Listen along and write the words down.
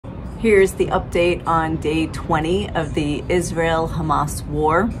Here's the update on day 20 of the Israel-Hamas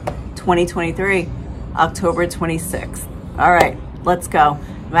War 2023, October 26th. All right, let's go.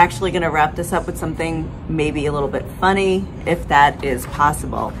 I'm actually going to wrap this up with something maybe a little bit funny, if that is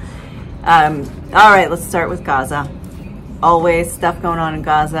possible. All right, let's start with Gaza. Always stuff going on in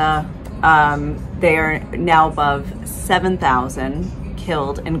Gaza. They are now above 7,000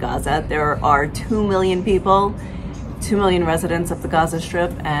 killed in Gaza. There are 2 million people, 2 million residents of the Gaza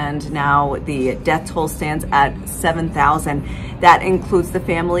Strip, and now the death toll stands at 7,000. That includes the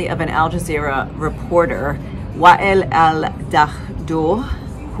family of an Al Jazeera reporter, Wael al-Dahdour,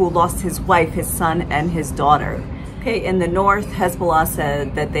 who lost his wife, his son, and his daughter. Okay, in the north, Hezbollah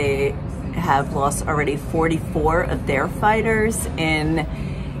said that they have lost already 44 of their fighters in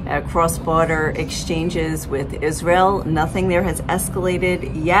cross-border exchanges with Israel. Nothing there has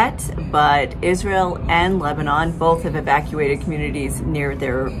escalated yet, but Israel and Lebanon both have evacuated communities near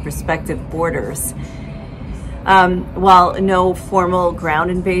their respective borders. While no formal ground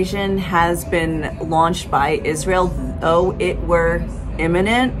invasion has been launched by Israel, though it were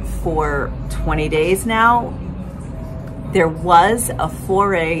imminent for 20 days now, there was a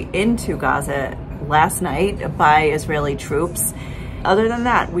foray into Gaza last night by Israeli troops. Other than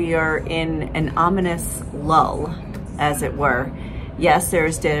that, we are in an ominous lull, as it were. Yes,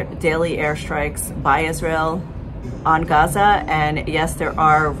 there's daily airstrikes by Israel on Gaza, and yes, there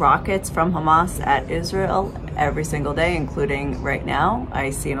are rockets from Hamas at Israel every single day, including right now.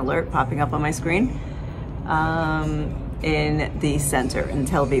 I see an alert popping up on my screen in the center, in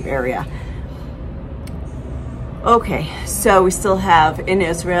Tel Aviv area. Okay, so we still have in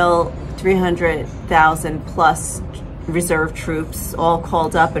Israel 300,000 plus reserve troops all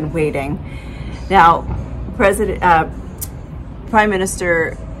called up and waiting. Now, Prime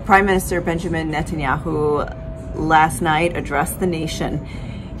Minister Benjamin Netanyahu last night addressed the nation.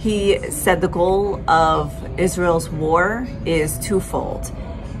 He said the goal of Israel's war is twofold: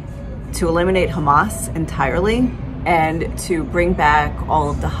 to eliminate Hamas entirely and to bring back all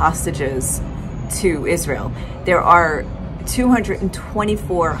of the hostages to Israel. There are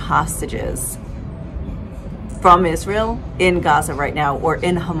 224 hostages from Israel in Gaza right now, or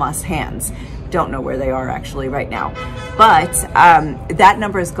in Hamas hands. Don't know where they are actually right now. But that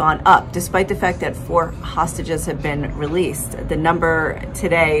number has gone up, despite the fact that 4 hostages have been released. The number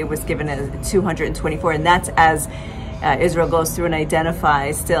today was given as 224, and that's as Israel goes through and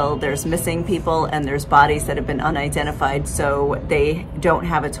identifies. Still, there's missing people and there's bodies that have been unidentified, so they don't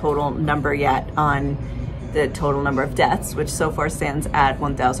have a total number yet on the total number of deaths, which so far stands at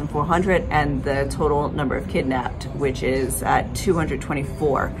 1,400, and the total number of kidnapped, which is at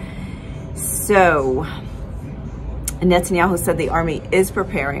 224. So Netanyahu said the army is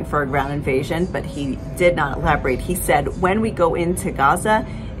preparing for a ground invasion, but he did not elaborate. He said, when we go into Gaza,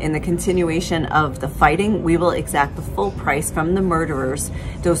 in the continuation of the fighting, we will exact the full price from the murderers,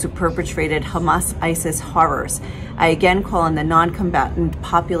 those who perpetrated Hamas-ISIS horrors. I again call on the non-combatant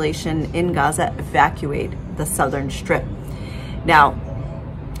population in Gaza, evacuate the southern strip. Now,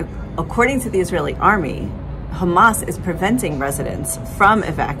 according to the Israeli army, Hamas is preventing residents from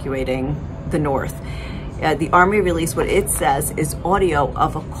evacuating the north. The army released what it says is audio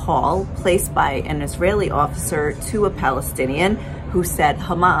of a call placed by an Israeli officer to a Palestinian who said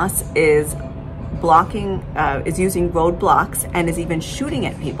Hamas is using roadblocks and is even shooting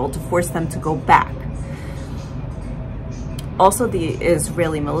at people to force them to go back. Also, the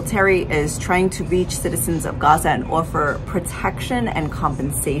Israeli military is trying to reach citizens of Gaza and offer protection and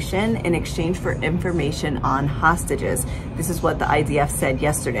compensation in exchange for information on hostages. This is what the IDF said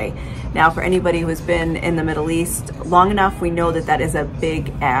yesterday. Now, for anybody who has been in the Middle East long enough, we know that that is a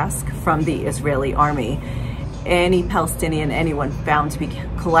big ask from the Israeli army. Any Palestinian, anyone found to be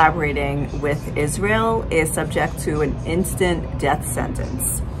collaborating with Israel is subject to an instant death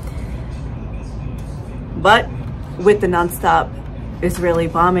sentence. But with the nonstop Israeli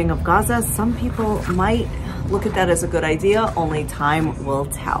bombing of Gaza, some people might look at that as a good idea. Only time will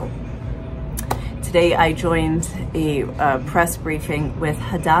tell. Today, I joined a press briefing with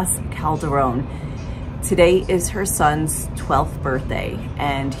Hadass Calderon. Today is her son's 12th birthday,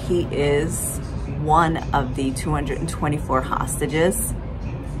 and he is one of the 224 hostages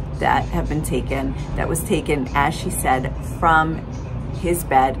that have been taken, that was taken, as she said, from his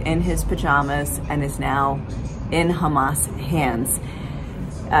bed in his pajamas and is now in Hamas hands.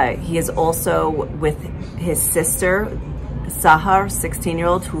 He is also with his sister, Sahar,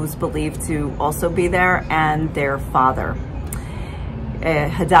 16-year-old, who's believed to also be there, and their father.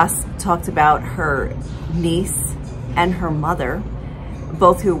 Hadass talked about her niece and her mother,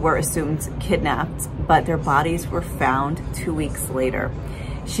 both who were assumed kidnapped, but their bodies were found 2 weeks later.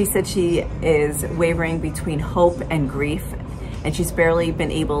 She said she is wavering between hope and grief, and she's barely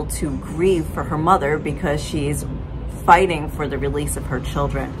been able to grieve for her mother because she's fighting for the release of her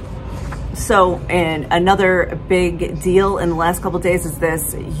children. So, and another big deal in the last couple of days is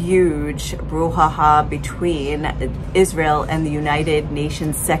this huge brouhaha between Israel and the United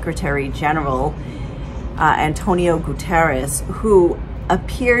Nations Secretary General, Antonio Guterres, who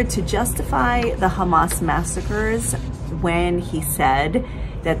appeared to justify the Hamas massacres when he said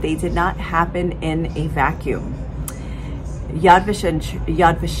that they did not happen in a vacuum. Yad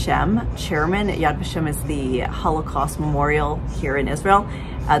Vashem chairman, Yad Vashem is the Holocaust Memorial here in Israel.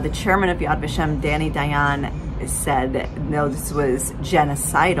 The chairman of Yad Vashem, Danny Dayan, said no, this was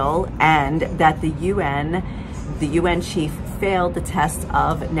genocidal, and that the UN chief failed the test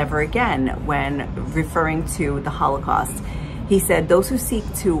of never again when referring to the Holocaust. He said, those who seek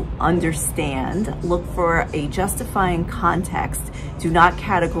to understand look for a justifying context, do not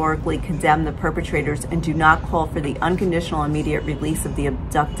categorically condemn the perpetrators, and do not call for the unconditional immediate release of the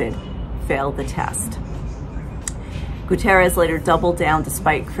abducted. Failed the test. Guterres later doubled down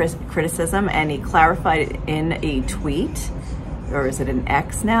despite criticism, and he clarified in a tweet, or is it an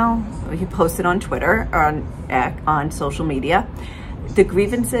X now? He posted on Twitter, or on social media. The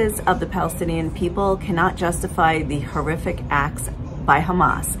grievances of the Palestinian people cannot justify the horrific acts by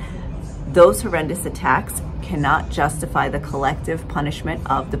Hamas. Those horrendous attacks cannot justify the collective punishment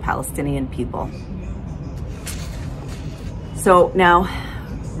of the Palestinian people. So now,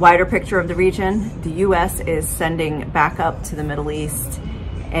 wider picture of the region, the U.S. is sending backup to the Middle East,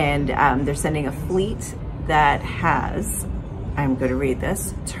 and they're sending a fleet that has, I'm going to read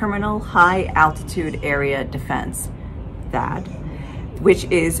this, Terminal High Altitude Area Defense, THAAD, which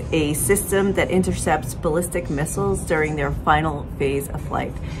is a system that intercepts ballistic missiles during their final phase of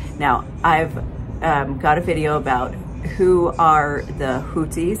flight. Now, I've got a video about who are the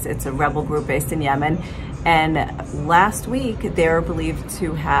Houthis. It's a rebel group based in Yemen. And last week, they were believed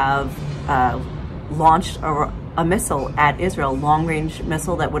to have launched a missile at Israel, long-range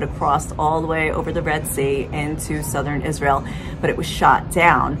missile that would have crossed all the way over the Red Sea into southern Israel, but it was shot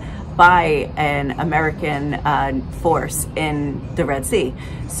down by an American force in the Red Sea.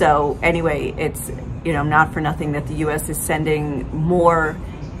 So anyway, it's, you know, not for nothing that the U.S. is sending more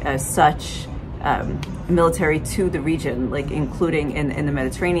such military to the region, like including in the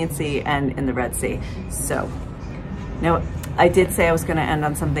Mediterranean Sea and in the Red Sea. So now, I did say I was going to end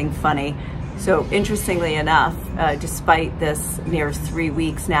on something funny. So interestingly enough, despite this near 3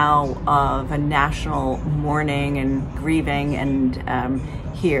 weeks now of a national mourning and grieving and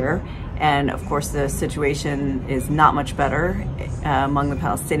here, and of course the situation is not much better among the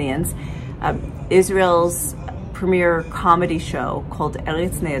Palestinians, Israel's premier comedy show called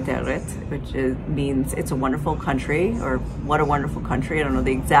Eretz Nehederet, which means it's a wonderful country, or what a wonderful country, I don't know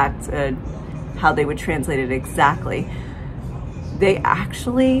the exact, how they would translate it exactly. They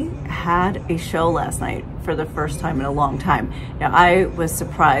actually had a show last night for the first time in a long time. Now, I was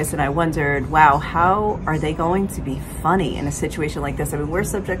surprised and I wondered, wow, how are they going to be funny in a situation like this? I mean, we're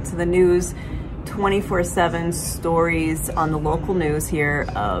subject to the news 24/7 stories on the local news here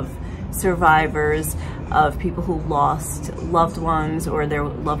of survivors, of people who lost loved ones or their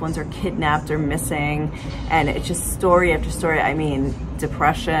loved ones are kidnapped or missing. And it's just story after story. I mean,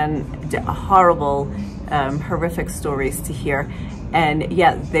 depression, horrible, horrific stories to hear. And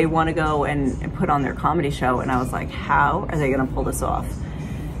yet they want to go and put on their comedy show. And I was like, how are they going to pull this off?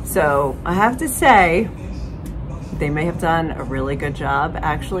 So I have to say, they may have done a really good job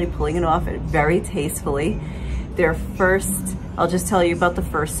actually pulling it off very tastefully. Their first, I'll just tell you about the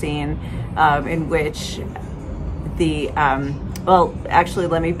first scene in which the, well, actually,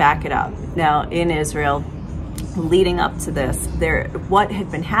 let me back it up. Now, in Israel, leading up to this, what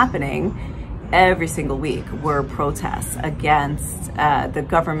had been happening every single week were protests against the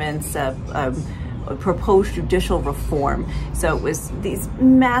government's proposed judicial reform. So it was these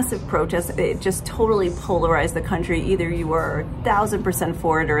massive protests. It just totally polarized the country. Either you were 1,000%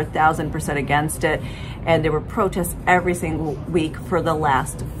 for it or 1,000% against it. And there were protests every single week for the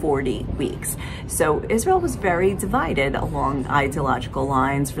last 40 weeks. So Israel was very divided along ideological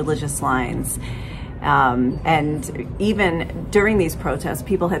lines, religious lines. And even during these protests,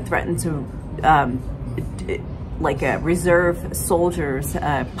 people had threatened to reserve soldiers,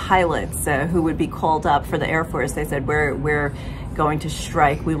 pilots who would be called up for the Air Force. They said, we're going to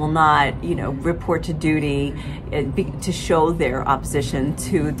strike. We will not, report to duty to show their opposition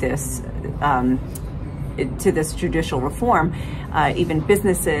to this judicial reform. Even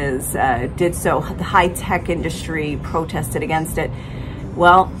businesses did so. The high-tech industry protested against it.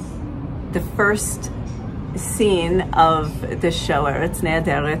 Well, the first scene of the show Eretz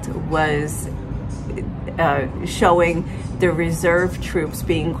Nehederet was showing the reserve troops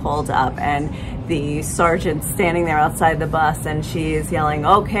being called up, and the sergeant standing there outside the bus, and she is yelling,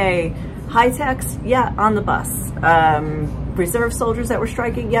 okay, high-techs, yeah, on the bus. Reserve soldiers that were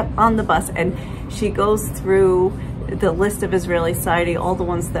striking, yep, on the bus. And she goes through the list of Israeli society, all the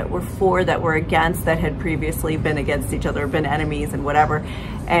ones that were for, that were against, that had previously been against each other, been enemies and whatever.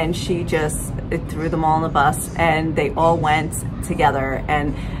 And she just threw them all on the bus, and they all went together.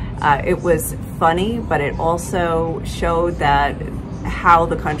 And it was funny, but it also showed that how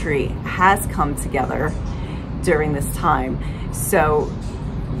the country has come together during this time. So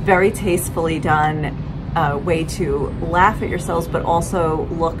very tastefully done. Way to laugh at yourselves, but also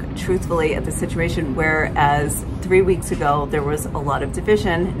look truthfully at the situation. Whereas 3 weeks ago, there was a lot of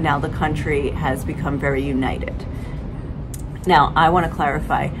division. Now the country has become very united. Now, I want to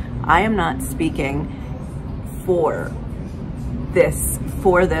clarify, I am not speaking for this,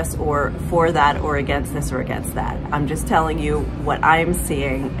 or for that, or against this or against that. I'm just telling you what I'm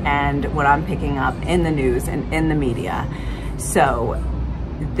seeing and what I'm picking up in the news and in the media. So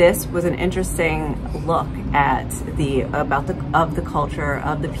this was an interesting look at the culture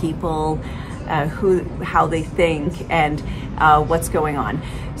of the people, how they think, and what's going on.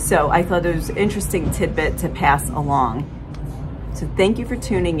 So I thought it was an interesting tidbit to pass along. So thank you for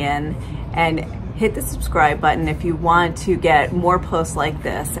tuning in, and hit the subscribe button if you want to get more posts like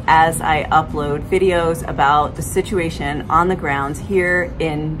this as I upload videos about the situation on the ground here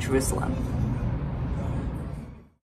in Jerusalem.